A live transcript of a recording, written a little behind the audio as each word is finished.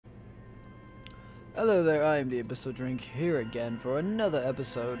Hello there, I am the Abyssal Drink here again for another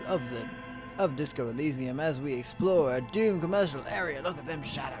episode of Disco Elysium as we explore a Doom commercial area. Look at them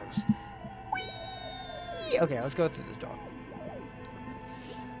shadows. Whee! Okay, let's go through this door.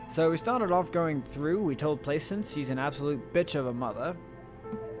 So we started off going through. We told Placence she's an absolute bitch of a mother.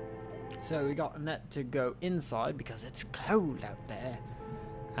 So we got Annette to go inside because it's cold out there.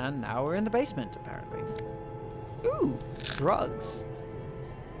 And now we're in the basement apparently. Ooh, drugs.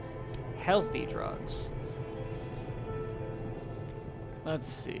 Healthy drugs. Let's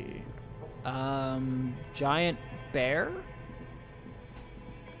see. Giant bear?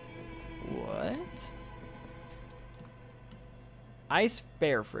 What? Ice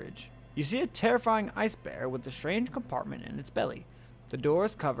bear fridge. You see a terrifying ice bear with a strange compartment in its belly. The door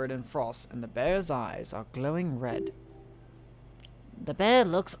is covered in frost and the bear's eyes are glowing red. The bear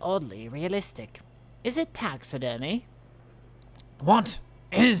looks oddly realistic. Is it taxidermy? What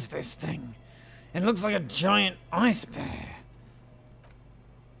is this thing? It looks like a giant ice bear.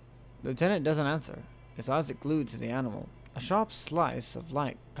 Lieutenant doesn't answer. His eyes are glued to the animal. A sharp slice of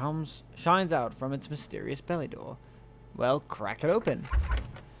light shines out from its mysterious belly door. Well, crack it open.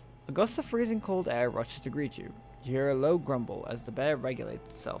 A gust of freezing cold air rushes to greet you. You hear a low grumble as the bear regulates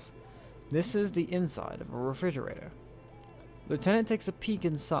itself. This is the inside of a refrigerator. Lieutenant takes a peek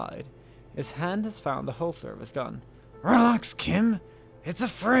inside. His hand has found the holster of his gun. Relax, Kim. It's a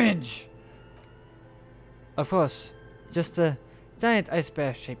fridge. Of course, just a giant ice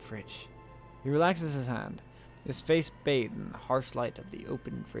bear shaped fridge. He relaxes his hand, his face bathed in the harsh light of the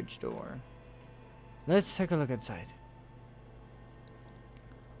open fridge door. Let's take a look inside.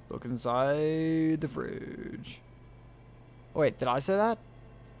 Look inside the fridge. Wait, did I say that?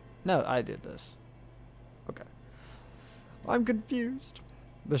 No, I did this. Okay. I'm confused.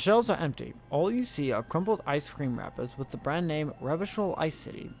 The shelves are empty. All you see are crumpled ice cream wrappers with the brand name Revachol Ice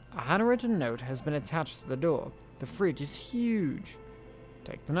City. A handwritten note has been attached to the door. The fridge is huge.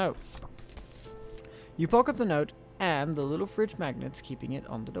 Take the note. You pocket the note and the little fridge magnets keeping it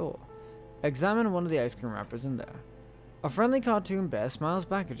on the door. Examine one of the ice cream wrappers in there. A friendly cartoon bear smiles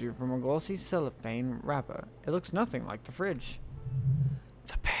back at you from a glossy cellophane wrapper. It looks nothing like the fridge.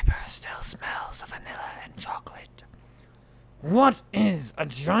 The paper still smells of vanilla and chocolate. What is a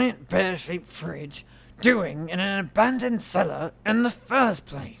giant bear-shaped fridge doing in an abandoned cellar in the first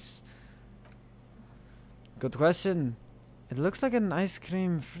place? Good question. It looks like an ice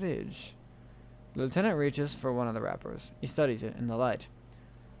cream fridge. The lieutenant reaches for one of the wrappers. He studies it in the light.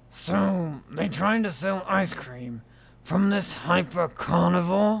 So, they trying to sell ice cream from this hyper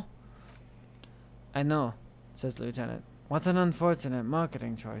carnivore? I know, says the lieutenant. What an unfortunate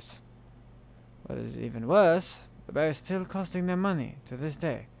marketing choice. What is even worse, the bear is still costing them money to this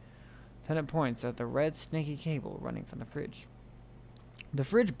day. Lieutenant points at the red snaky cable running from the fridge. The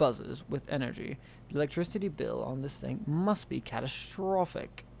fridge buzzes with energy. The electricity bill on this thing must be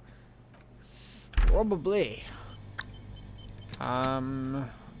catastrophic. Probably. Oh,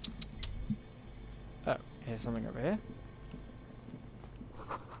 here's something over here.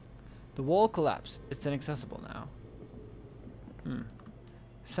 The wall collapsed. It's inaccessible now.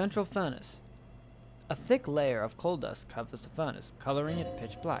 Central furnace. A thick layer of coal dust covers the furnace, coloring it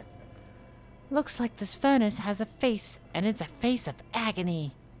pitch black. Looks like this furnace has a face, and it's a face of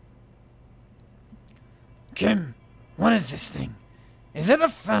agony. Kim, what is this thing? Is it a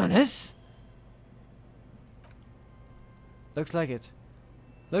furnace? Looks like it.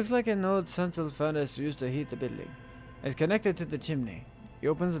 Looks like an old central furnace used to heat the building. It's connected to the chimney. He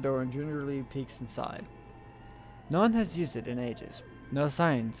opens the door and gingerly peeks inside. No one has used it in ages. No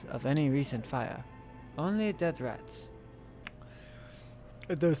signs of any recent fire. Only dead rats.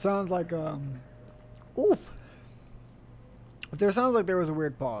 There sounds like, oof. There sounds like there was a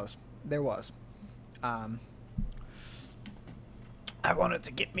weird pause. There was. I wanted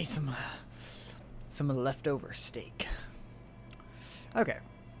to get me some leftover steak. Okay.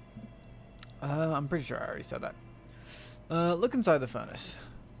 I'm pretty sure I already said that. Look inside the furnace.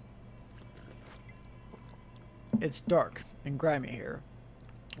 It's dark and grimy here.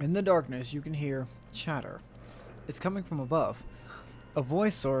 In the darkness, you can hear chatter. It's coming from above. A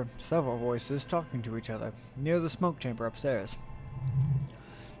voice or several voices talking to each other near the smoke chamber upstairs.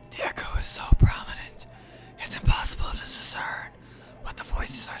 The echo is so prominent, it's impossible to discern what the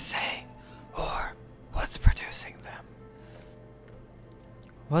voices are saying or what's producing them.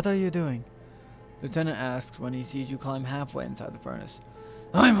 What are you doing? Lieutenant asks when he sees you climb halfway inside the furnace.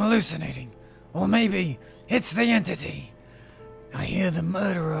 I'm hallucinating. Or maybe it's the entity. I hear the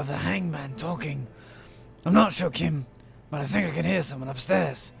murderer of the hangman talking. I'm not sure, Kim, but I think I can hear someone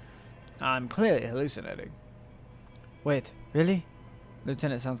upstairs. I'm clearly hallucinating. Wait, really?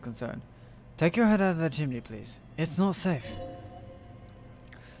 Lieutenant sounds concerned. Take your head out of the chimney, please. It's not safe.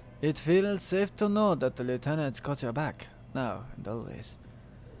 It feels safe to know that the lieutenant's got your back. Now and always.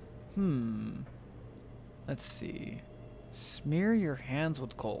 Let's see. Smear your hands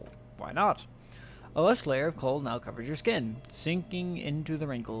with coal. Why not? A lush layer of coal now covers your skin, sinking into the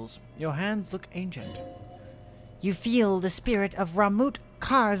wrinkles. Your hands look ancient. You feel the spirit of Ramut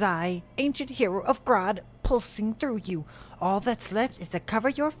Karzai, ancient hero of Grad, pulsing through you. All that's left is to cover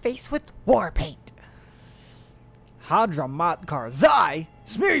your face with war paint. Hadramat Karzai!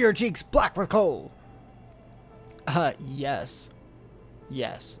 Smear your cheeks black with coal! Yes.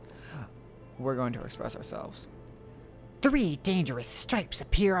 Yes. We're going to express ourselves. 3 dangerous stripes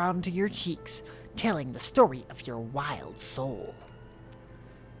appear onto your cheeks, telling the story of your wild soul.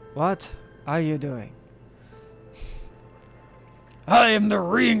 What are you doing? I am the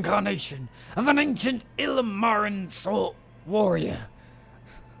reincarnation of an ancient Ilmaran soul warrior.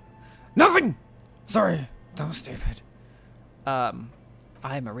 Nothing! Sorry, that was stupid. I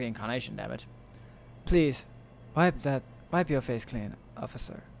am a reincarnation, damn it. Please, wipe your face clean,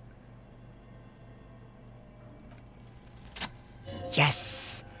 officer.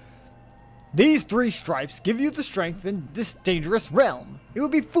 Yes! These 3 stripes give you the strength in this dangerous realm. It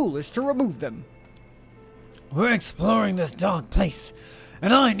would be foolish to remove them. We're exploring this dark place,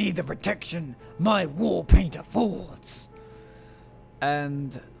 and I need the protection my war paint affords.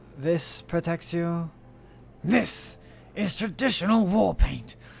 And this protects you? This is traditional war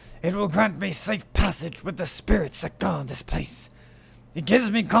paint. It will grant me safe passage with the spirits that guard this place. It gives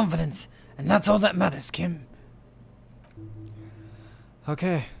me confidence, and that's all that matters, Kim.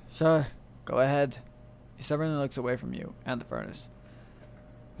 Okay, sure. Go ahead. He stubbornly looks away from you and the furnace.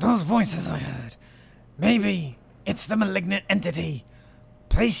 Those voices I heard. Maybe it's the malignant entity.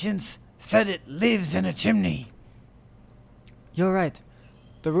 Patience said it lives in a chimney. You're right.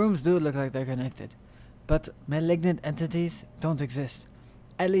 The rooms do look like they're connected. But malignant entities don't exist.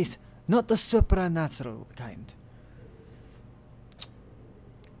 At least, not the supernatural kind.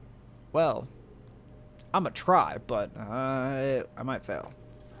 Well, I'm a try, but I might fail.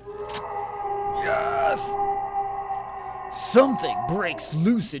 Yes! Something breaks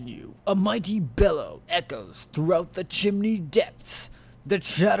loose in you. A mighty bellow echoes throughout the chimney depths. The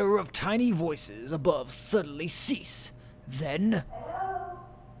chatter of tiny voices above suddenly cease. Then,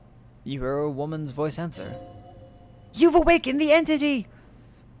 you hear a woman's voice answer. You've awakened the entity!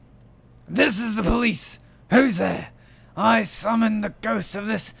 This is the police. Who's there? I summon the ghost of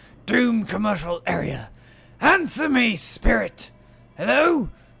this doomed commercial area. Answer me, spirit! Hello?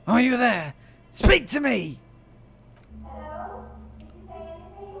 Are you there? Speak to me!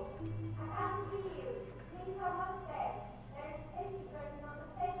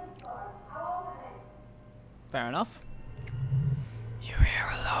 Fair enough. You hear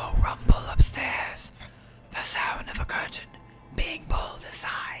a low rumble upstairs. The sound of a curtain being pulled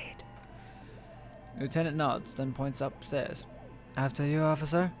aside. Lieutenant nods, then points upstairs. After you,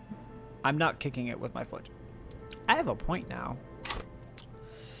 officer? I'm not kicking it with my foot. I have a point now.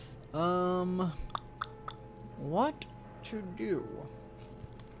 What to do?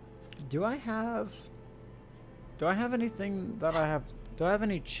 Do I have anything that do I have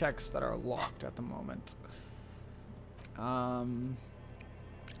any checks that are locked at the moment?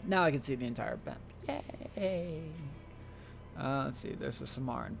 Now I can see the entire map. Yay! Let's see, there's a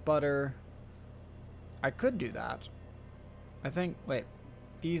Samaran butter. I could do that. I think, wait,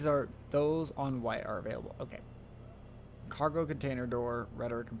 those on white are available. Okay. Cargo container door,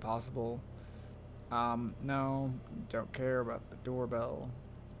 rhetoric impossible. No, don't care about the doorbell.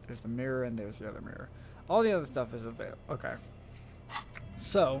 There's the mirror and there's the other mirror. All the other stuff is available. Okay.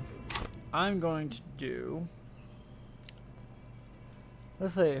 So, I'm going to do,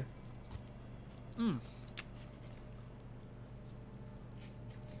 let's see.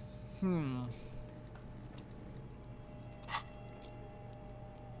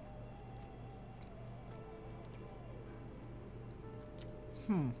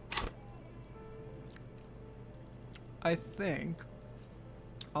 I think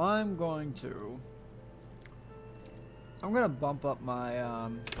I'm going to bump up my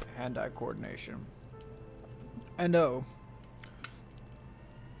hand-eye coordination. And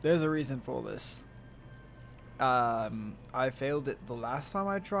there's a reason for this. I failed it the last time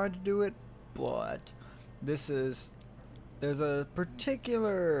I tried to do it, but there's a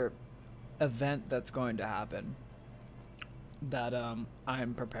particular event that's going to happen that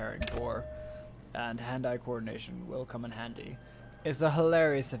I'm preparing for, and hand-eye coordination will come in handy. It's a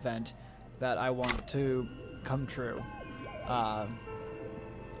hilarious event that I want to come true.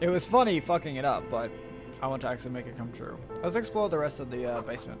 It was funny fucking it up, but I want to actually make it come true. Let's explore the rest of the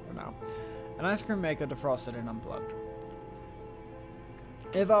basement for now. An ice cream maker defrosted and unplugged.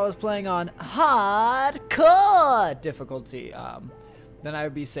 If I was playing on hardcore difficulty, then I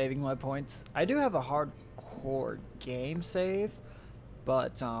would be saving my points. I do have a hardcore game save,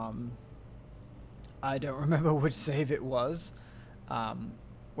 but I don't remember which save it was.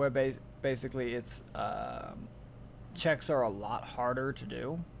 Where basically it's checks are a lot harder to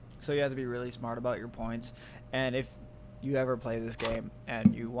do, so you have to be really smart about your points. And if you ever play this game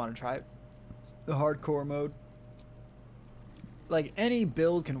and you want to try the hardcore mode, like any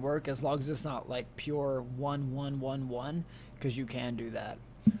build can work as long as it's not like pure 1-1-1-1, because you can do that.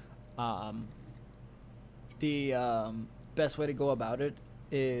 The best way to go about it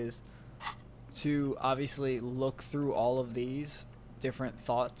is to obviously look through all of these different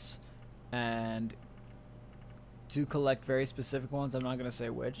thoughts and to collect very specific ones. I'm not going to say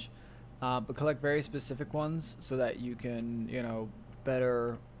which, but collect very specific ones so that you can, you know,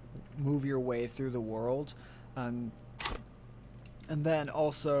 better move your way through the world. And then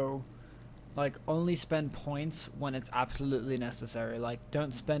also, like, only spend points when it's absolutely necessary. Like,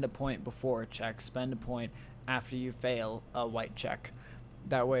 don't spend a point before a check, spend a point after you fail a white check.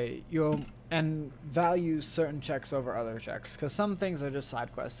 That way you'll and value certain checks over other checks, because some things are just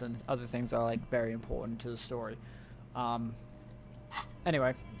side quests and other things are like very important to the story.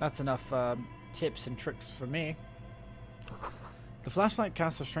 Anyway, that's enough tips and tricks for me. The flashlight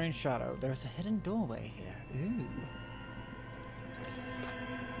casts a strange shadow. There's a hidden doorway here. Ooh.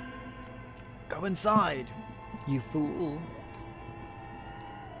 Go inside, you fool.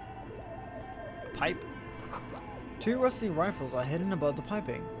 Pipe. 2 rusty rifles are hidden above the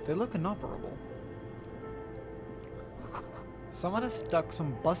piping. They look inoperable. Someone has stuck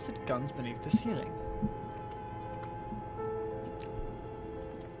some busted guns beneath the ceiling.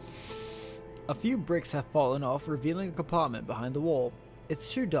 A few bricks have fallen off, revealing a compartment behind the wall.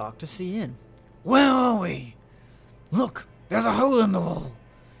 It's too dark to see in. Where are we? Look, there's a hole in the wall.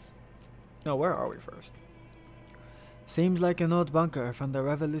 No, where are we first? Seems like an old bunker from the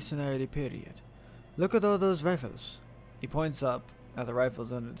Revolutionary period. Look at all those rifles. He points up at the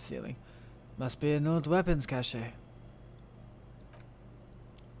rifles under the ceiling. Must be an old weapons cache.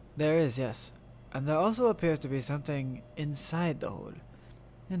 There is, yes. And there also appears to be something inside the hole.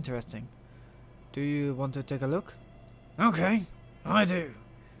 Interesting. Do you want to take a look? Okay, I do.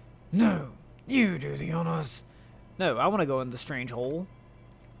 No, you do the honors. No, I want to go in the strange hole.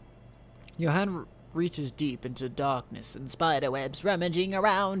 Your hand reaches deep into darkness and spider webs rummaging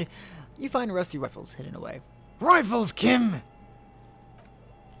around. You find rusty rifles hidden away. Rifles, Kim!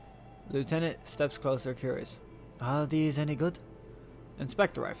 Lieutenant steps closer, curious. Are these any good?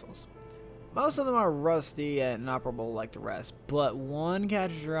 Inspect the rifles. Most of them are rusty and inoperable like the rest, but one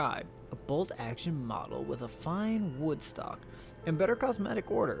catches your eye. A bolt-action model with a fine wood stock in better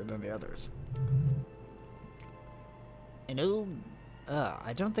cosmetic order than the others. An old...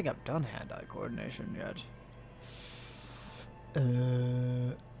 I don't think I've done hand-eye coordination yet.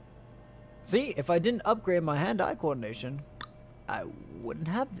 See, if I didn't upgrade my hand-eye coordination, I wouldn't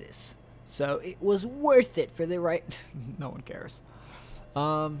have this. So it was worth it for the right... No one cares.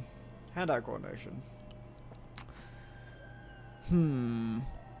 Hand-eye coordination.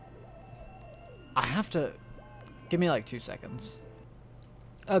 I have to... Give me like 2 seconds.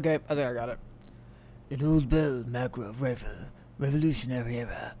 Okay, I think I got it. An old Bell Magrove rifle, Revolutionary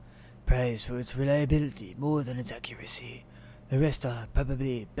era. Prized for its reliability more than its accuracy. The rest are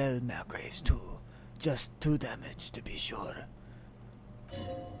probably Bell Magraves too. Just 2 damage to be sure.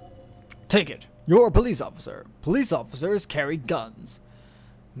 Take it. You're a police officer. Police officers carry guns.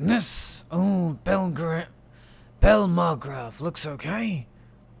 This old Bell Margrave looks okay.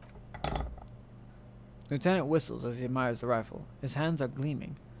 Lieutenant whistles as he admires the rifle. His hands are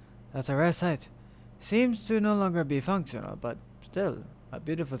gleaming. That's a rare sight. Seems to no longer be functional, but still a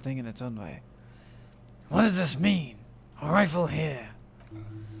beautiful thing in its own way. What does this mean? A rifle here.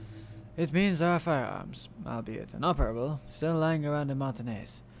 It means there are firearms, albeit inoperable, still lying around in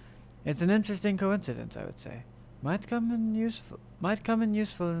Martinez. It's an interesting coincidence, I would say. Might come in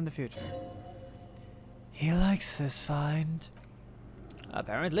useful in the future. He likes this find.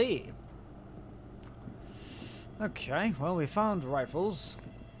 Apparently. Okay, well, we found rifles.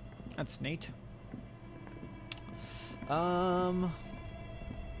 That's neat.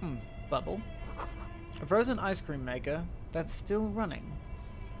 Bubble. A frozen ice cream maker that's still running.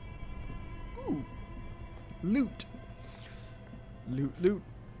 Ooh. Loot. Loot, loot.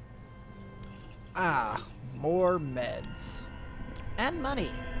 Ah, more meds. And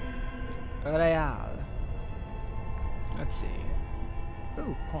money. Real. Let's see.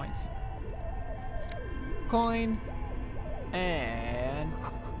 Ooh, coins. coin, and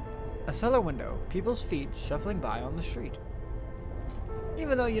a cellar window. People's feet shuffling by on the street.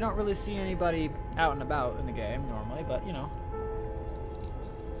 Even though you don't really see anybody out and about in the game normally, but you know.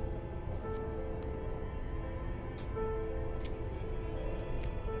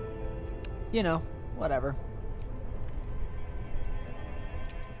 You know, whatever.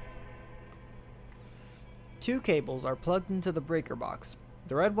 Two cables are plugged into the breaker box.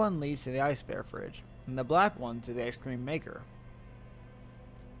 The red one leads to the ice bear fridge, and the black one to the ice cream maker.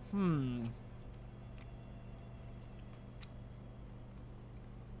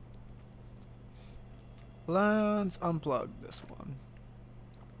 Let's unplug this one.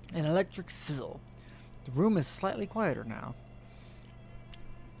 An electric sizzle. The room is slightly quieter now.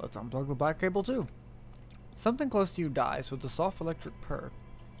 Let's unplug the black cable too. Something close to you dies with a soft electric purr.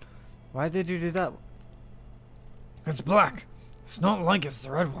 Why did you do that? It's black. It's not like it's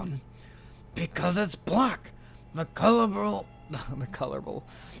the red one. Because it's black. The colorable...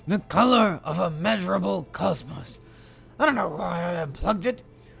 the color of a measurable cosmos. I don't know why I unplugged it.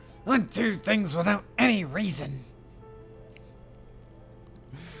 I do things without any reason.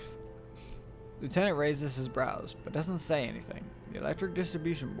 Lieutenant raises his brows, but doesn't say anything. The electric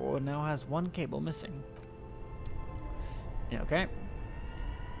distribution board now has one cable missing. Okay.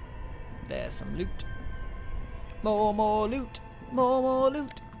 There's some loot. More loot. More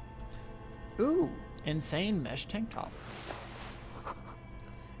loot. Ooh, insane mesh tank top.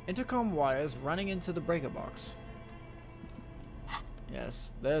 Intercom wires running into the breaker box.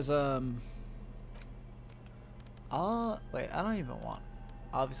 Yes, there's wait, I don't even want.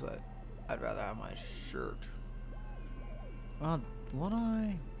 Obviously, I'd rather have my shirt.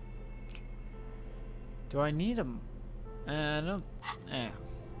 Do I need them? No.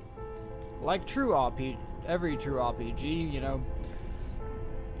 Like every true RPG, you know,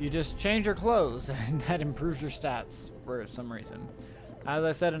 you just change your clothes and that improves your stats for some reason. As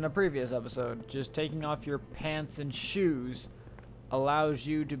I said in a previous episode, just taking off your pants and shoes allows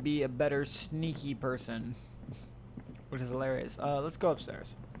you to be a better sneaky person, which is hilarious. Let's go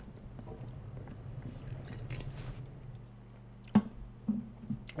upstairs.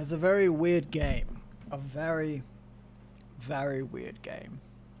 It's a very weird game. A very, very weird game.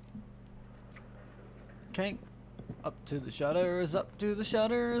 Okay. Up to the shutters, up to the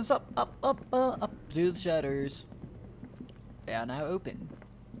shutters, up to the shutters. They are now open.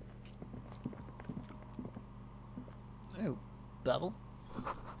 Oh, bubble.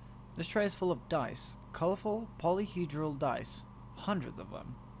 This tray is full of dice. Colorful polyhedral dice. Hundreds of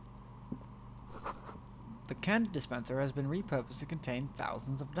them. The candy dispenser has been repurposed to contain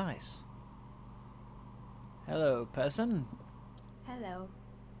thousands of dice. Hello, person. Hello,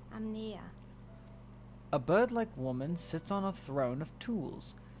 I'm Nia. A bird-like woman sits on a throne of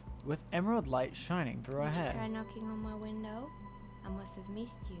tools, with emerald light shining through her Did you hair. try knocking on my window? I must have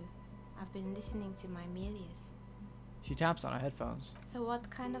missed you. I've been listening to my Melius. She taps on her headphones. So what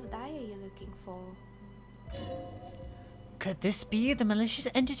kind of die are you looking for? Could this be the malicious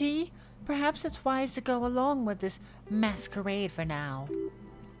entity? Perhaps it's wise to go along with this masquerade for now.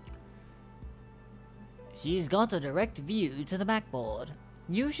 She's got a direct view to the backboard.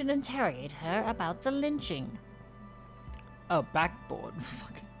 You should interrogate her about the lynching. Oh, backboard.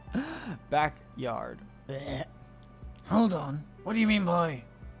 Backyard. Blech. Hold on. What do you mean by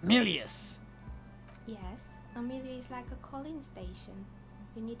Milius? Yes, Amelia is like a calling station.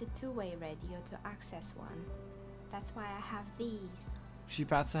 You need a two-way radio to access one. That's why I have these. She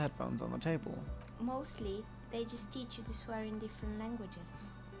pats the headphones on the table. Mostly, they just teach you to swear in different languages.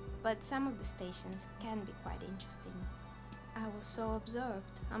 But some of the stations can be quite interesting. I was so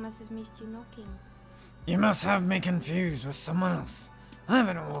absorbed, I must have missed you knocking. You must have me confused with someone else. I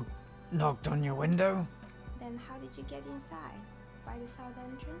haven't knocked on your window. Then how did you get inside? By the south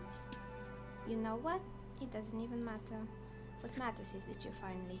entrance? You know what? It doesn't even matter. What matters is that you're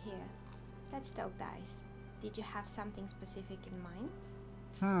finally here. Let's talk dice. Did you have something specific in mind?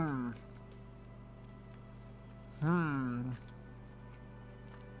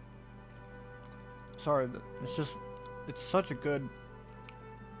 Sorry, it's such a good...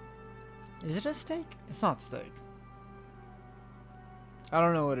 Is it a steak? It's not steak. I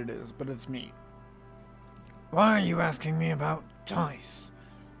don't know what it is, but it's meat. Why are you asking me about dice?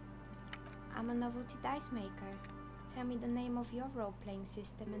 I'm a novelty dice maker. Tell me the name of your role-playing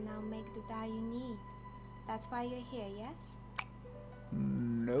system and I'll make the die you need. That's why you're here, yes?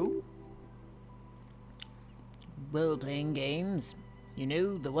 No. Role-playing games. You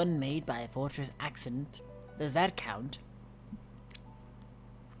know, the one made by Fortress Accent. Does that count?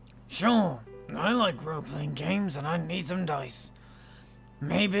 Sure, I like role-playing games and I need some dice.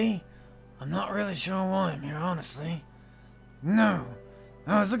 Maybe I'm not really sure why I'm here, honestly. No,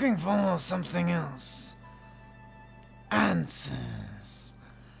 I was looking for something else. Answers.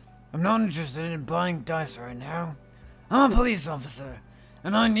 I'm not interested in buying dice right now. I'm a police officer,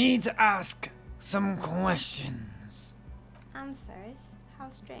 and I need to ask some questions. Answers? How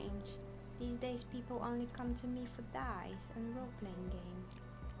strange. These days people only come to me for dice and role-playing games.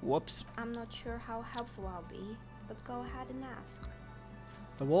 Whoops. I'm not sure how helpful I'll be, but go ahead and ask.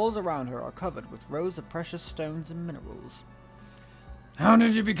 The walls around her are covered with rows of precious stones and minerals. How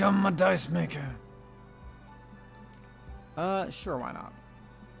did you become a dice maker? Sure, why not?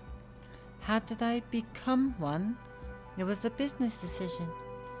 How did I become one? It was a business decision.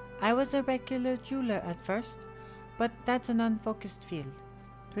 I was a regular jeweler at first, but that's an unfocused field,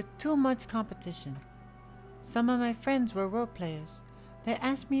 with too much competition. Some of my friends were role players. They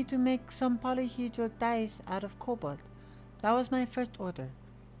asked me to make some polyhedral dice out of cobalt. That was my first order.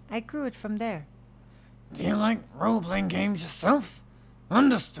 I grew it from there. Do you like role-playing games yourself?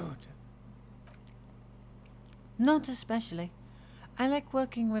 Understood. Not especially. I like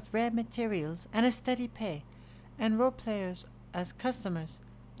working with rare materials and a steady pay, and role players as customers.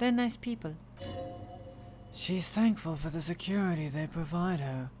 They're nice people. She's thankful for the security they provide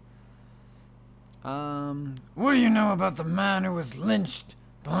her. What do you know about the man who was lynched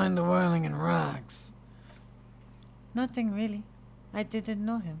behind the whirling in rags? Nothing really. I didn't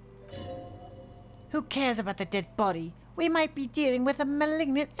know him. Who cares about the dead body? We might be dealing with a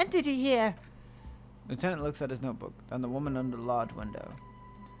malignant entity here. Lieutenant looks at his notebook and the woman under the large window.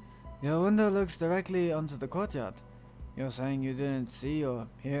 Your window looks directly onto the courtyard. You're saying you didn't see or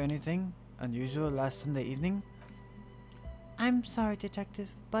hear anything unusual last Sunday evening? I'm sorry, Detective,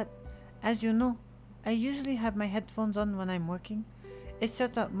 but as you know, I usually have my headphones on when I'm working. It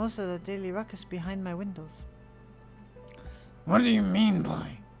shuts out most of the daily ruckus behind my windows. What do you mean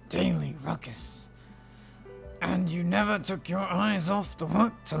by daily ruckus? And you never took your eyes off the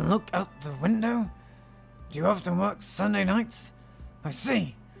work to look out the window? Do you often work Sunday nights? I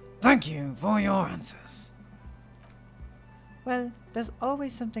see. Thank you for your answers. Well, there's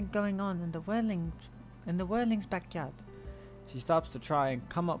always something going on in the Whirling's backyard. She stops to try and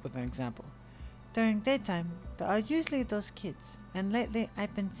come up with an example. During daytime, there are usually those kids, and lately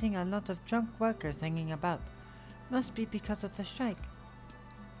I've been seeing a lot of drunk workers hanging about. Must be because of the strike.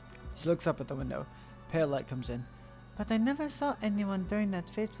 She looks up at the window. Pale light comes in. But I never saw anyone during that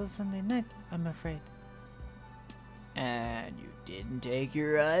fateful Sunday night, I'm afraid. And you didn't take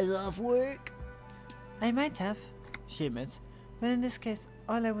your eyes off work? I might have, She admits. but in this case,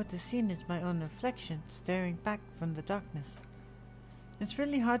 all I would have seen is my own reflection staring back from the darkness. It's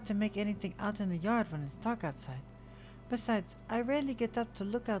really hard to make anything out in the yard when it's dark outside. Besides, I rarely get up to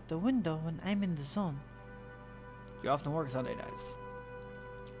look out the window when I'm in the zone. She often works Sunday nights.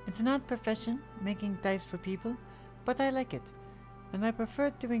 It's an odd profession, making dice for people, but I like it, and I prefer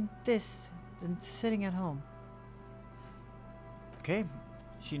doing this than sitting at home. Okay.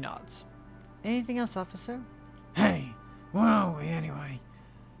 She nods. Anything else, officer? Hey, where are we anyway?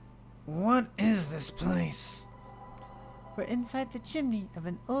 What is this place? We're inside the chimney of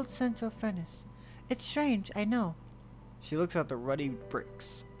an old central furnace. It's strange, I know. She looks at the ruddy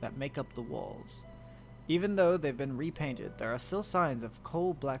bricks that make up the walls. Even though they've been repainted, there are still signs of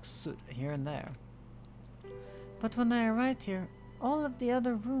coal-black soot here and there. But when I arrived here, all of the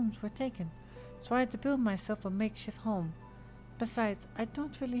other rooms were taken, so I had to build myself a makeshift home. Besides, I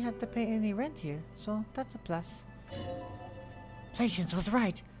don't really have to pay any rent here, so that's a plus. Patience was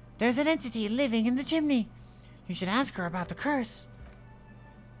right. There's an entity living in the chimney. You should ask her about the curse.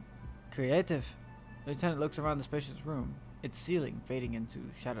 Creative. The lieutenant looks around the spacious room, its ceiling fading into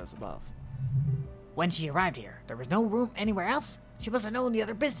shadows above. When she arrived here, there was no room anywhere else. She must have known the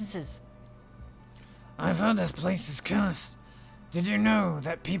other businesses. I've heard this place is cursed. Did you know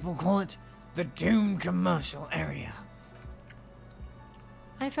that people call it the doomed commercial area?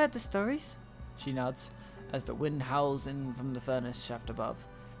 I've heard the stories, She nods as the wind howls in from the furnace shaft above.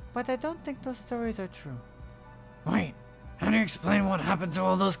 but I don't think those stories are true. Wait, how do you explain what happened to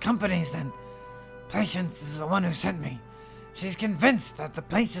all those companies then? Patience is the one who sent me. She's convinced that the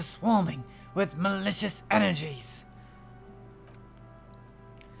place is swarming with malicious energies.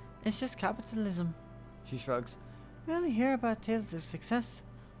 It's just capitalism. She shrugs. We only hear about tales of success,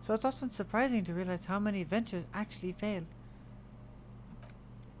 so it's often surprising to realize how many ventures actually fail.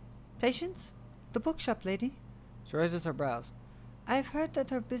 Patience? The bookshop lady? She raises her brows. I've heard that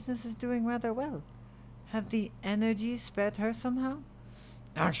her business is doing rather well. Have the energies spared her somehow?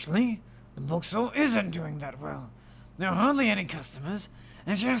 Actually, the bookstore isn't doing that well. There are hardly any customers,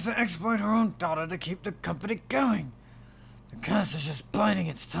 and she has to exploit her own daughter to keep the company going. The curse is just biding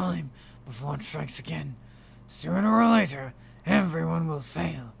its time before it strikes again. Sooner or later, everyone will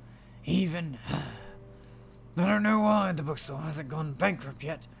fail. Even her. I don't know why the bookstore hasn't gone bankrupt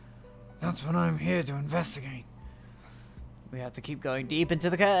yet. That's what I'm here to investigate. We have to keep going deep into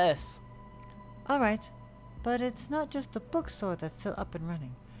the curse. Alright, but it's not just the bookstore that's still up and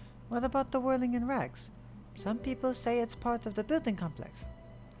running. What about the Whirling in Rags? Some people say it's part of the building complex.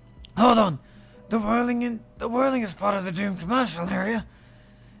 Hold on! The whirling is part of the Doom commercial area.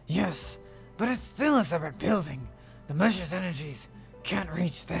 Yes, but it's still a separate building. The measured energies can't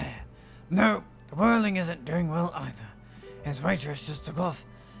reach there. No, the whirling isn't doing well either. Its waitress just took off,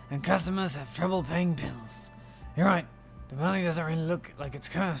 and customers have trouble paying bills. You're right, the building doesn't really look like it's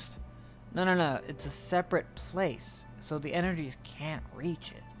cursed. No. It's a separate place, so the energies can't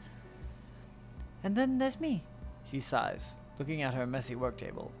reach it. And then there's me. She sighs, looking at her messy work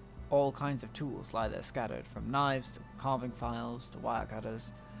table. All kinds of tools lie there scattered, from knives to carving files to wire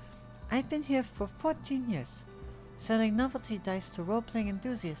cutters. I've been here for 14 years, selling novelty dice to role-playing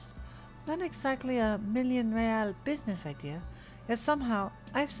enthusiasts. Not exactly a million real business idea, yet somehow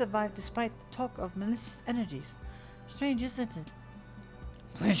I've survived despite the talk of malicious energies. Strange, isn't it?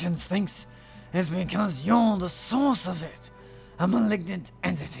 Patience thinks it's because you're the source of it. A malignant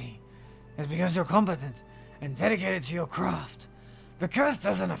entity. It's because you're competent and dedicated to your craft. The curse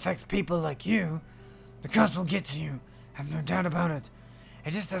doesn't affect people like you. The curse will get to you, have no doubt about it.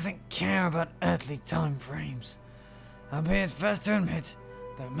 It just doesn't care about earthly time frames. I'll be the first to admit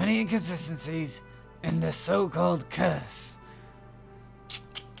there are many inconsistencies in this so-called curse.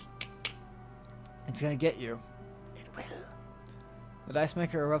 It's gonna get you. It will. The dice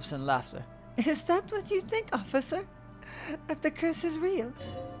maker erupts in laughter. Is that what you think, officer? That the curse is real?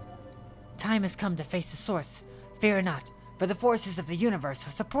 Time has come to face the source. Fear not, for the forces of the universe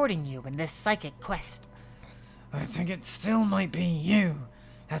are supporting you in this psychic quest. I think it still might be you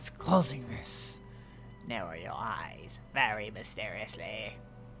that's causing this. Narrow your eyes, very mysteriously.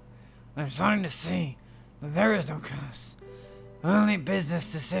 I'm starting to see that there is no curse. Only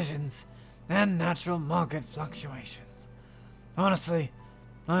business decisions and natural market fluctuations. Honestly,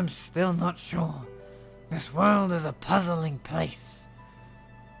 I'm still not sure. This world is a puzzling place.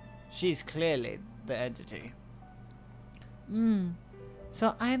 She's clearly the entity.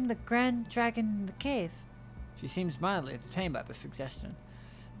 So I'm the Grand Dragon in the cave. She seems mildly entertained by the suggestion.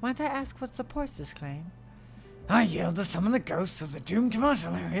 Might I ask what supports this claim? I yelled to summon the ghosts of the doomed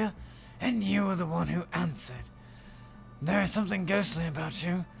commercial area, and you were the one who answered. There is something ghostly about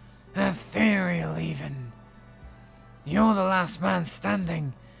you, ethereal even. You're the last man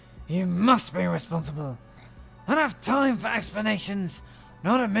standing. You must be responsible. I don't have time for explanations,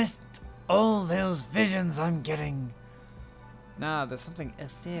 not amidst all those visions I'm getting. Nah, there's something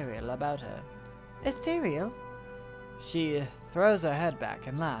ethereal about her. Ethereal? She throws her head back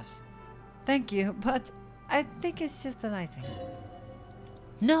and laughs. Thank you, but I think it's just a lighting.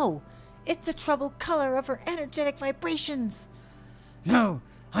 No, it's the troubled color of her energetic vibrations. No,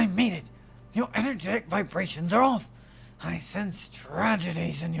 I mean it. Your energetic vibrations are off. I sense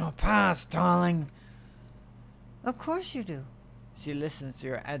tragedies in your past, darling. Of course you do. She listens to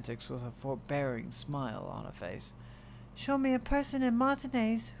your antics with a forbearing smile on her face. Show me a person in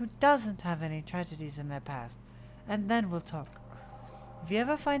Martinez who doesn't have any tragedies in their past, and then we'll talk. If you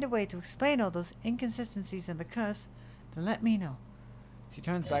ever find a way to explain all those inconsistencies in the curse, then let me know. She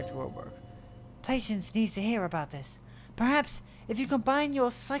turns back to her work. Patience needs to hear about this. Perhaps if you combine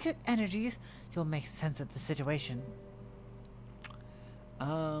your psychic energies, you'll make sense of the situation.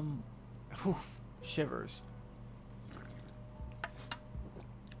 Shivers.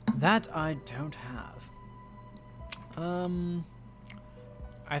 That I don't have.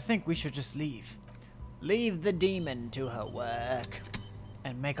 I think we should just leave. Leave the demon to her work.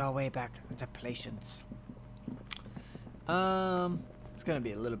 And make our way back to Patience. It's gonna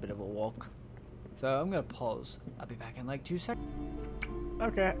be a little bit of a walk. So I'm gonna pause. I'll be back in like 2 seconds.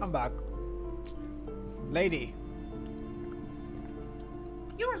 Okay, I'm back. Lady.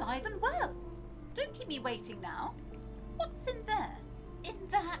 You're alive and well. Don't keep me waiting now. What's in there? In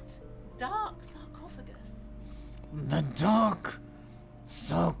that dark sarcophagus? The dark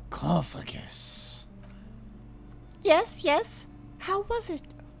sarcophagus. Yes. How was it?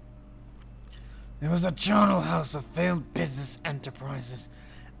 It was a charnel house of failed business enterprises,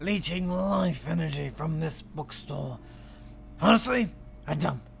 leeching life energy from this bookstore. Honestly, a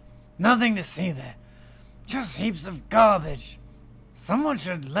dump. Nothing to see there. Just heaps of garbage. Someone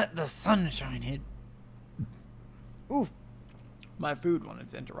should let the sunshine hit. Oof. My food wanted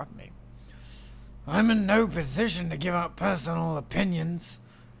to interrupt me. I'm in no position to give out personal opinions.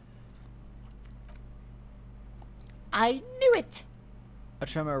 I knew it. A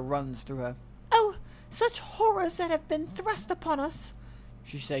tremor runs through her. Oh, such horrors that have been thrust upon us.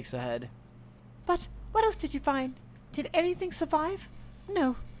 She shakes her head. But what else did you find? Did anything survive?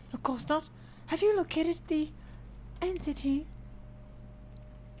 No, of course not. Have you located the entity?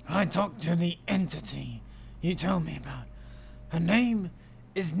 I talked to the entity you told me about. Her name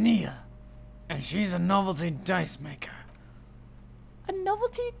is Nia, and she's a novelty dice maker. A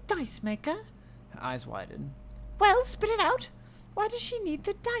novelty dice maker? Her eyes widen. Well, spit it out. Why does she need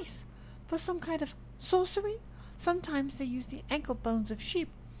the dice? For some kind of sorcery? Sometimes they use the ankle bones of sheep.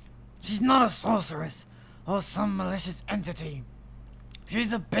 She's not a sorceress or some malicious entity.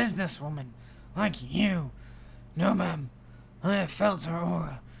 She's a businesswoman, like you. No, ma'am, I have felt her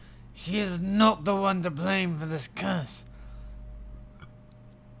aura. She is not the one to blame for this curse.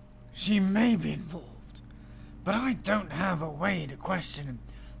 She may be involved, but I don't have a way to question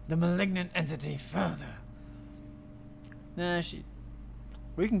the malignant entity further. Nah,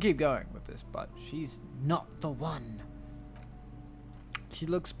 we can keep going with this, but she's not the one. She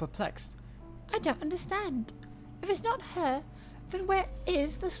looks perplexed. I don't understand. If it's not her, then where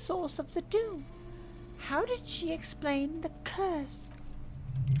is the source of the doom? How did she explain the curse?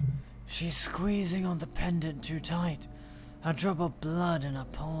 She's squeezing on the pendant too tight. A drop of blood in her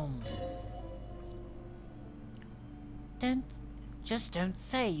palm. Just don't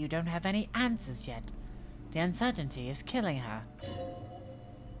say you don't have any answers yet. The uncertainty is killing her.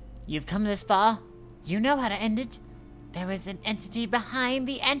 You've come this far. You know how to end it. There is an entity behind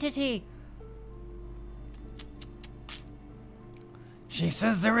the entity. She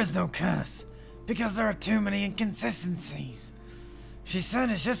says there is no curse, because there are too many inconsistencies. She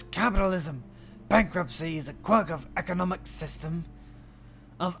said it's just capitalism. Bankruptcy is a quirk of economic system.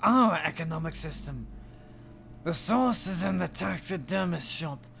 Of our economic system. The source is in the taxidermist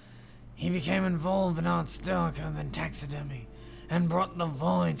shop. He became involved in arts darker than taxidermy, and brought the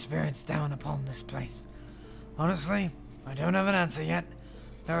void spirits down upon this place. Honestly, I don't have an answer yet.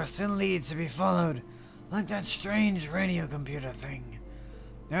 There are still leads to be followed, like that strange radio computer thing.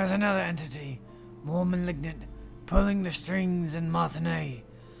 There's another entity, more malignant, pulling the strings in Martinez.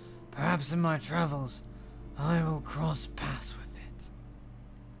 Perhaps in my travels, I will cross paths with it.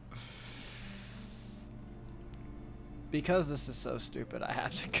 Because this is so stupid, I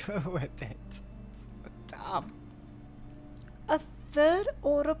have to go with it. It's so dumb. A third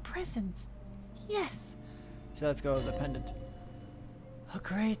order presence. Yes. So let's go with the pendant. A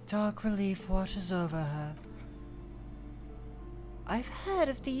great dark relief washes over her. I've heard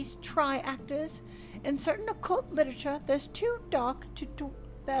of these tri-actors. In certain occult literature, that's too dark to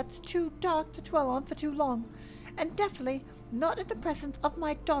dwell on for too long. And definitely not in the presence of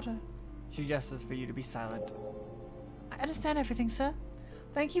my daughter. She gestures for you to be silent. I understand everything, sir.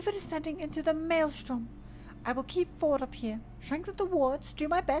 Thank you for descending into the maelstrom. I will keep forward up here, strengthen the wards, do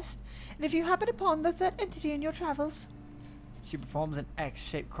my best, and if you happen upon the third entity in your travels, She performs an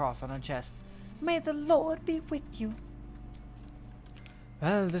X-shaped cross on her chest. may the Lord be with you.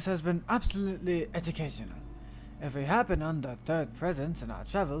 Well, this has been absolutely educational. If we happen on the third presence in our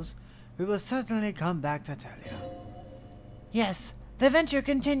travels, we will certainly come back to tell you. Yes, the adventure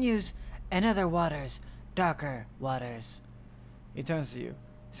continues. In other waters, darker waters. He turns to you.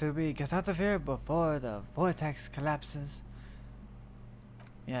 Should we get out of here before the vortex collapses?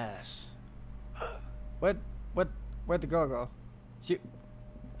 Yes. Where'd the girl go?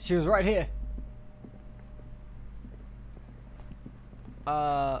 She was right here.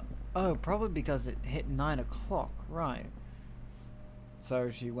 Oh, probably because it hit 9 o'clock, right.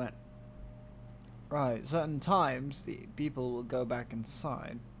 So she went. Right, certain times the people will go back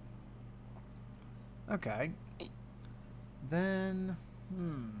inside. Okay. Then,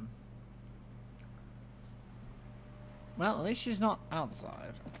 well, at least she's not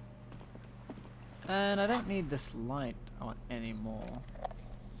outside. And I don't need this light on anymore.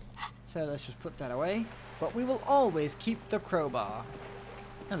 So let's just put that away. But we will always keep the crowbar.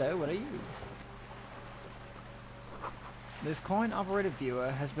 Hello, what are you? This coin-operated viewer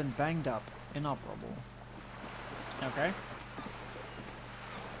has been banged up, inoperable. Okay.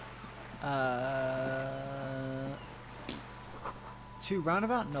 To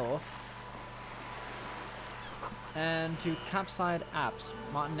Roundabout North. And to Capside Apps,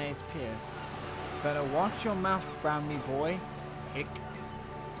 Martinez Pier. Better watch your mouth, Brownie boy. Hick.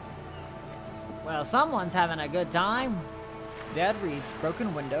 Well, someone's having a good time. Dad reads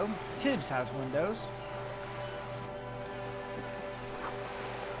broken window. Tibbs has windows.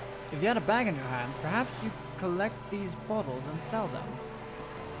 If you had a bag in your hand, perhaps you collect these bottles and sell them.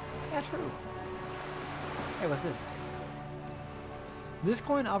 Yeah, true. Hey, what's this? This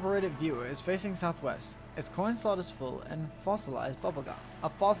coin-operated viewer is facing southwest. Its coin slot is full and fossilized bubblegum. A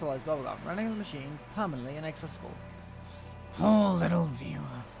fossilized bubblegum running the machine permanently inaccessible. Poor little viewer.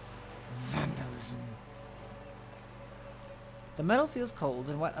 Vandalism. The metal feels cold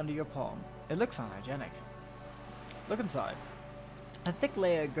and wet under your palm. It looks unhygienic. Look inside. A thick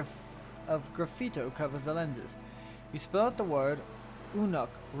layer of graffito covers the lenses. You spell out the word Unuk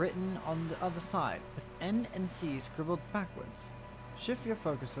written on the other side, with N and C scribbled backwards. Shift your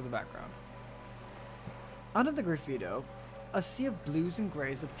focus to the background. Under the graffito, a sea of blues and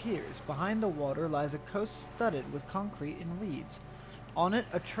grays appears. Behind the water lies a coast studded with concrete and reeds. On it,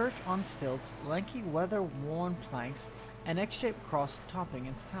 a church on stilts, lanky weather-worn planks, an X-shaped cross topping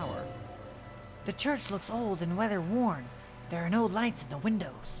its tower. The church looks old and weather-worn. There are no lights in the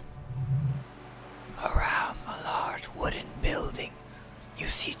windows. Around the large wooden building, you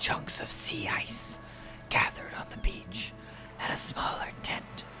see chunks of sea ice gathered on the beach, and a smaller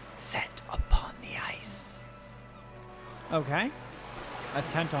tent set upon the ice. Okay. A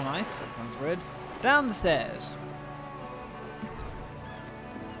tent on ice, that sounds weird. Down the stairs.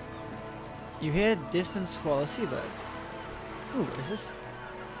 You hear distant squall of seabirds. Ooh, what is this?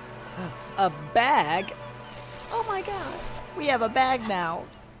 A bag? Oh my god. We have a bag now.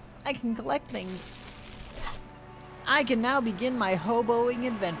 I can collect things. I can now begin my hoboing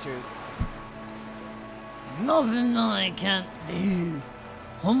adventures. Nothing I can't do.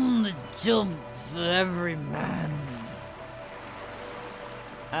 On the job for every man.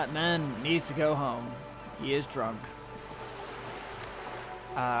 That man needs to go home. He is drunk.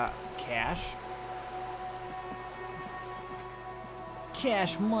 Cash?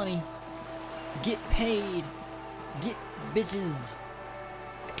 Cash money. Get paid. Get bitches.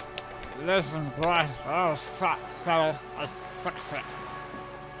 Listen, boy, I'll settle a success.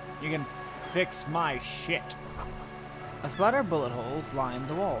 You can fix my shit. A splatter of bullet holes line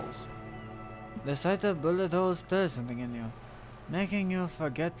the walls. The sight of bullet holes stirs something in you, making you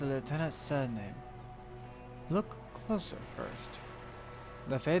forget the lieutenant's surname. Look closer first.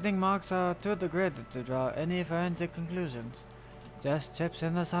 The fading marks are too degraded to draw any forensic conclusions, just chips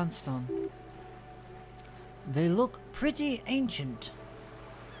in the sandstone. They look pretty ancient.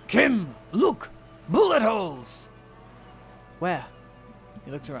 Kim, look! Bullet holes! Where?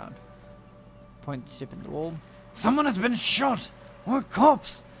 He looks around. Points chip in the wall. Someone has been shot! We're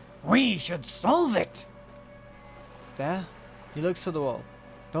cops! We should solve it! There? He looks to the wall.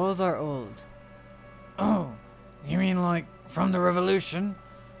 Those are old. Oh, you mean like from the revolution?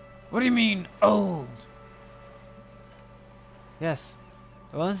 What do you mean, old? Yes,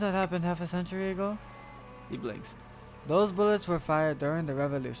 the ones that happened half a century ago? He blinks. Those bullets were fired during the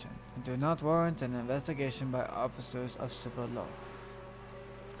revolution and do not warrant an investigation by officers of civil law.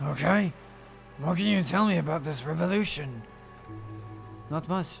 Okay, what can you tell me about this revolution? Not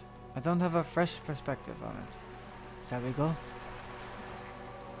much. I don't have a fresh perspective on it. Shall we go?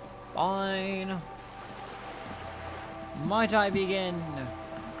 Fine. Might I begin?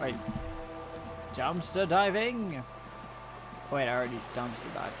 Wait. Dumpster diving? Wait, I already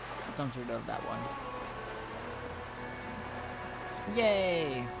dumpster dove that one.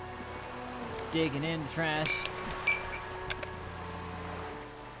 Yay! Digging in the trash.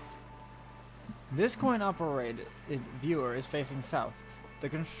 This coin-operated viewer is facing south. The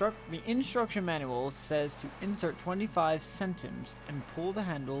instruction manual says to insert 25 centimes and pull the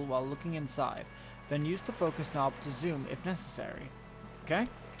handle while looking inside. Then use the focus knob to zoom if necessary. Okay?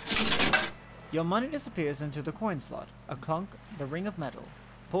 Your money disappears into the coin slot. A clunk, the ring of metal.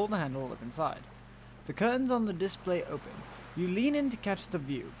 Pull the handle, look inside. The curtains on the display open. You lean in to catch the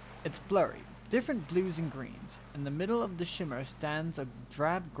view. It's blurry, different blues and greens. In the middle of the shimmer stands a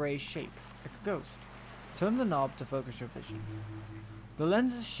drab gray shape, like a ghost. Turn the knob to focus your vision. The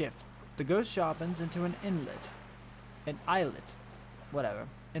lenses shift. The ghost sharpens into an islet, whatever,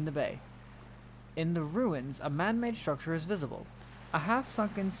 in the bay. In the ruins, a man-made structure is visible. A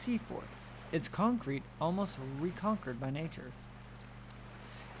half-sunken sea fort. Its concrete almost reconquered by nature.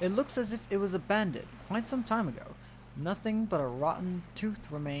 It looks as if it was abandoned quite some time ago. Nothing but a rotten tooth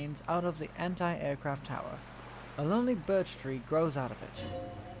remains out of the anti-aircraft tower. A lonely birch tree grows out of it.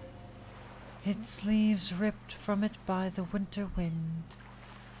 Its leaves ripped from it by the winter wind.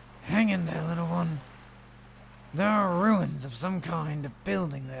 Hang in there, little one. There are ruins of some kind of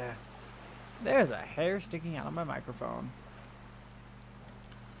building there. There's a hair sticking out of my microphone.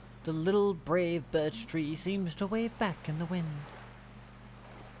 The little brave birch tree seems to wave back in the wind.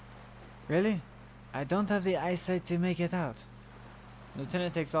 Really? I don't have the eyesight to make it out.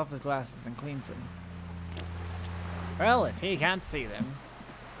 Lieutenant takes off his glasses and cleans them. Well, if he can't see them,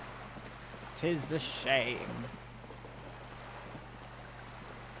 'tis a shame.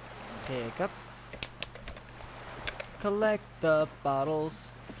 Pick up. collect the bottles.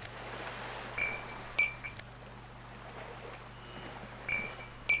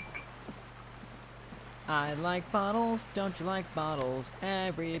 I like bottles, don't you like bottles?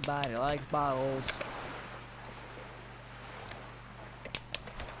 Everybody likes bottles.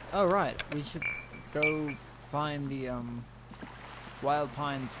 Oh right, we should go find the Wild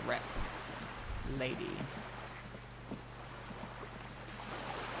Pines rep lady.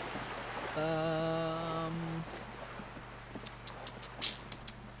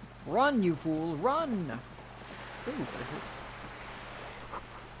 Run, you fool, run! Ooh, what is this?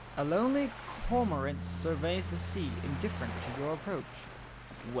 A lonely cormorant surveys the sea, indifferent to your approach.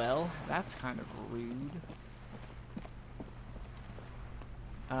 Well, that's kind of rude.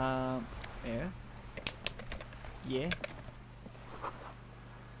 Yeah? Yeah?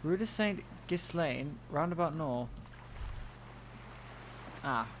 Rue de Saint Ghislaine, roundabout north.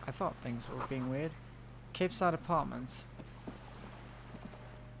 Ah, I thought things were being weird. Cape Side Apartments.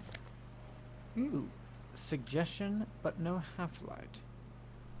 Ooh, suggestion, but no half-light.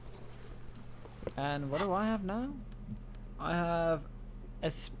 And what do I have now? I have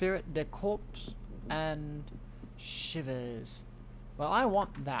Esprit de Corpse and Shivers. Well, I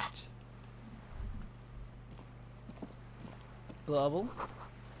want that. Bubble.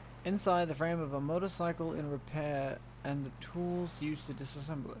 Inside the frame of a motorcycle in repair and the tools used to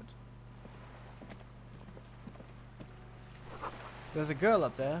disassemble it. There's a girl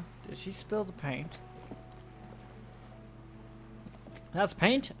up there. Did she spill the paint? That's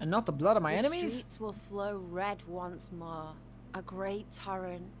paint and not the blood of my enemies? The streets will flow red once more. A great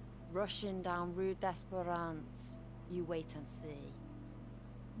torrent rushing down Rue d'Esperance. You wait and see.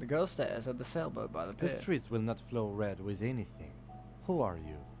 The girl stares at the sailboat by the The pier. streets will not flow red with anything. Who are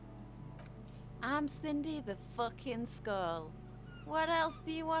you? I'm Cindy the fucking Skull. What else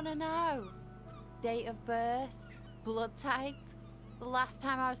do you want to know? Date of birth? Blood type? The last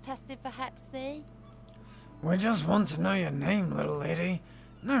time I was tested for Hep C? We just want to know your name, little lady.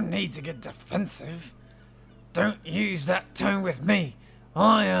 No need to get defensive. Don't use that tone with me.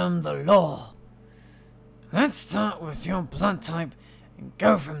 I am the law. Let's start with your blood type and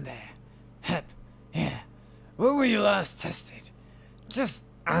go from there. Hep, yeah. Where were you last tested? Just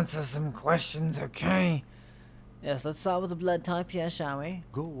answer some questions, okay? Yes, let's start with the blood type here, shall we?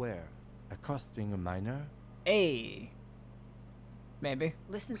 Go where? Accosting a minor? A. Maybe.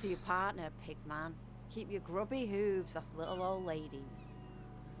 Listen to your partner, pigman. Keep your grubby hooves off little old ladies.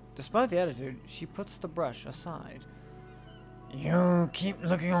 Despite the attitude, she puts the brush aside. You keep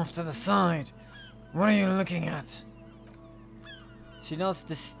looking off to the side. What are you looking at? She nods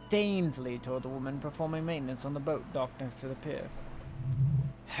disdainfully toward the woman performing maintenance on the boat docked next to the pier.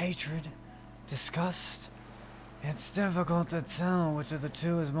 Hatred? Disgust? It's difficult to tell which of the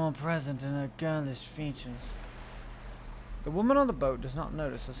two is more present in her girlish features. The woman on the boat does not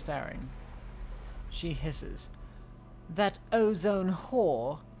notice her staring. She hisses. That ozone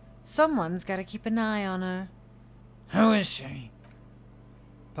whore. Someone's gotta keep an eye on her. Who is she?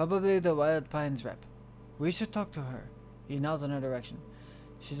 Probably the Wild Pines rep. We should talk to her. He nods in her direction.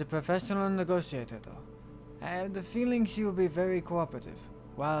 She's a professional negotiator, though. I have the feeling she will be very cooperative,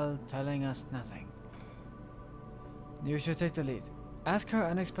 while telling us nothing. You should take the lead. Ask her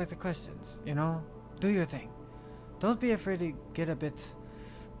unexpected questions, you know? Do your thing. Don't be afraid to get a bit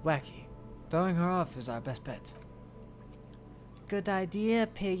wacky. Throwing her off is our best bet. Good idea,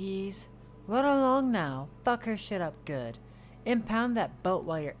 piggies. Run along now. Fuck her shit up good. Impound that boat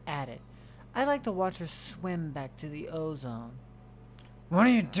while you're at it. I'd like to watch her swim back to the ozone. What are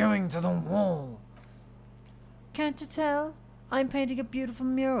you doing to the wall? Can't you tell? I'm painting a beautiful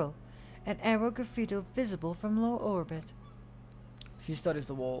mural. An aero graffito visible from low orbit. She studies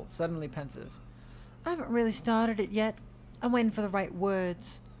the wall, suddenly pensive. I haven't really started it yet. I'm waiting for the right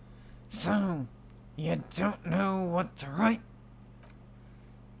words. So, you don't know what to write?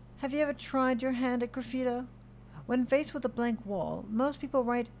 Have you ever tried your hand at graffito? When faced with a blank wall, most people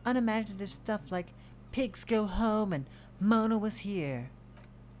write unimaginative stuff like pigs go home and Mona was here.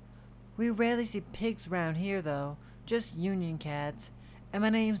 We rarely see pigs around here though, just union cats. And my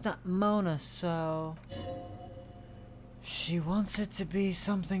name's not Mona, so... She wants it to be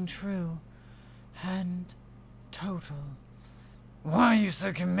something true and total. Why are you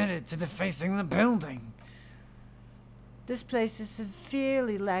so committed to defacing the building? This place is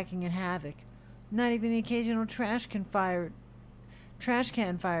severely lacking in havoc. Not even the occasional trash can fire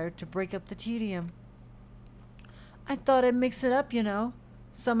to break up the tedium. I thought I'd mix it up, you know.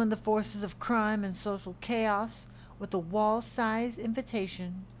 Summon the forces of crime and social chaos with a wall-sized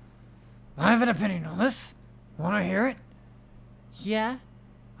invitation. I have an opinion on this. Want to hear it? Yeah?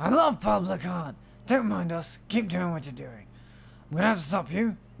 I love public art. don't mind us. Keep doing what you're doing. I'm gonna have to stop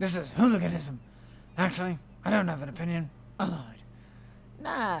you. This is hooliganism. Actually, I don't have an opinion. I lied.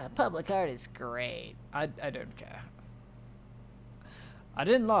 Nah, public art is great. I don't care. I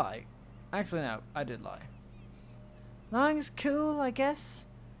didn't lie. Actually, no, I did lie. Lying is cool, I guess.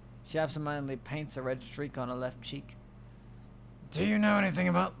 She absentmindedly paints a red streak on her left cheek. Do you know anything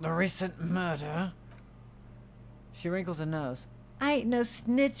about the recent murder? She wrinkles her nose. I ain't no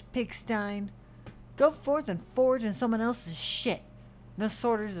snitch, Pigstein. Go forth and forge in someone else's shit. No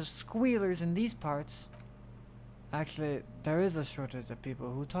sorters or squealers in these parts. Actually, there is a shortage of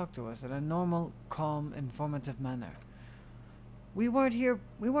people who talk to us in a normal, calm, informative manner. We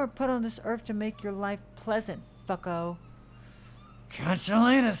weren't put on this earth to make your life pleasant, fucko. Catch you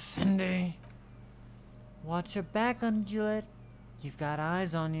later, Cindy. Watch your back, Undulate. You've got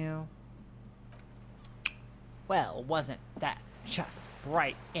eyes on you. Well, wasn't that just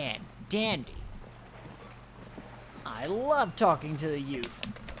bright and dandy? I love talking to the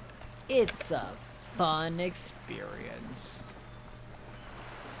youth. It's a fun experience.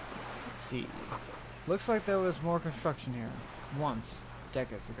 Let's see. Looks like there was more construction here. Once.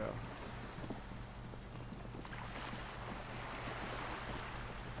 Decades ago.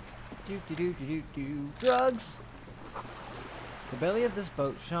 Drugs! The belly of this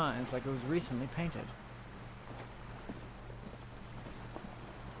boat shines like it was recently painted.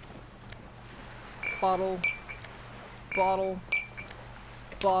 Bottle. Bottle.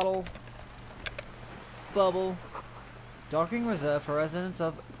 Bottle. Bubble. Docking reserved for residents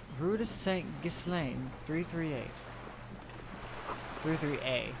of Rue de Saint Ghislaine 338.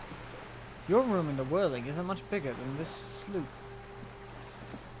 33A. Your room in the whirling isn't much bigger than this sloop.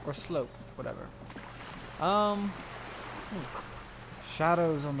 Or slope, whatever.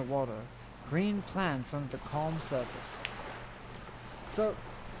 Shadows on the water. Green plants under the calm surface. So,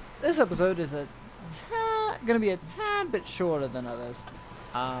 this episode is gonna be a tad bit shorter than others.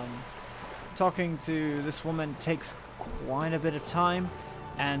 Talking to this woman takes quite a bit of time,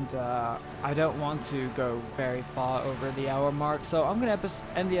 and I don't want to go very far over the hour mark, so I'm gonna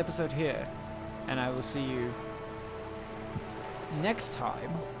end the episode here, and I will see you next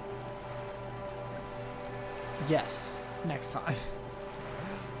time. Yes, next time.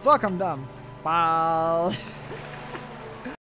 Fuck, I'm dumb. Bye.